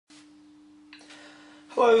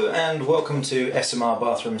Hello and welcome to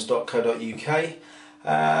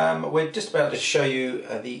smrbathrooms.co.uk. We're just about to show you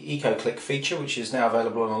the EcoClick feature, which is now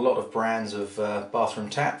available on a lot of brands of bathroom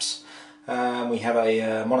taps. We have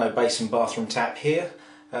a mono basin bathroom tap here,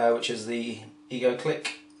 which is the EcoClick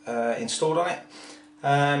installed on it.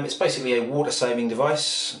 It's basically a water saving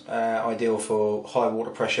device, ideal for high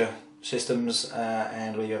water pressure systems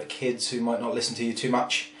and where you have kids who might not listen to you too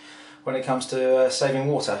much when it comes to saving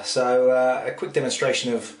water. So a quick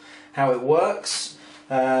demonstration of how it works.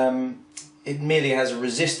 It merely has a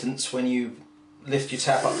resistance when you lift your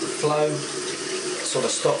tap up to flow. It sort of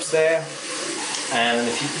stops there, and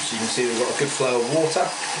so you can see we've got a good flow of water.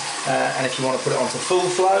 And if you want to put it onto full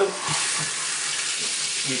flow,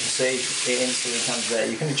 you can see it instantly comes there.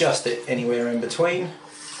 You can adjust it anywhere in between,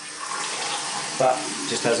 but it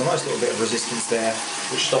just has a nice little bit of resistance there,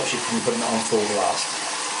 which stops you from putting it on full blast.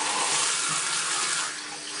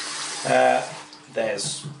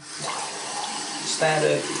 There's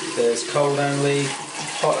standard, there's cold only,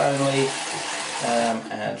 hot only,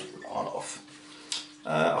 and on off.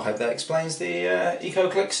 I hope that explains the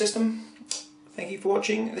EcoClick system. Thank you for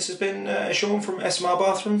watching. This has been Sean from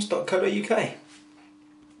smrbathrooms.co.uk.